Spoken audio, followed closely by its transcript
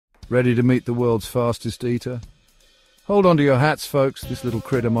Ready to meet the world's fastest eater? Hold on to your hats, folks. This little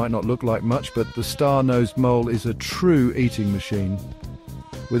critter might not look like much, but the star-nosed mole is a true eating machine.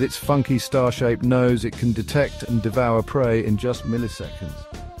 With its funky star-shaped nose, it can detect and devour prey in just milliseconds.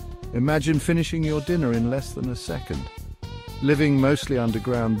 Imagine finishing your dinner in less than a second. Living mostly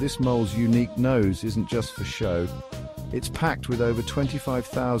underground, this mole's unique nose isn't just for show. It's packed with over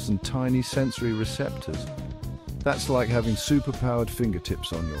 25,000 tiny sensory receptors. That's like having superpowered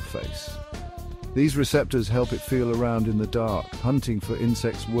fingertips on your face. These receptors help it feel around in the dark, hunting for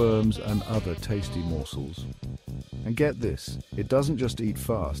insects, worms, and other tasty morsels. And get this, it doesn't just eat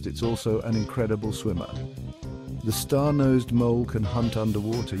fast, it's also an incredible swimmer. The star-nosed mole can hunt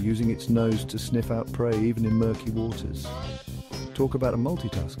underwater, using its nose to sniff out prey even in murky waters. Talk about a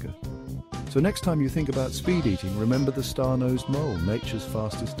multitasker. So next time you think about speed eating, remember the star-nosed mole, nature's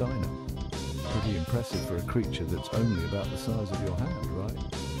fastest dino. Pretty impressive for a creature that's only about the size of your hand, right?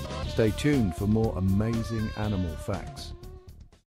 Stay tuned for more amazing animal facts.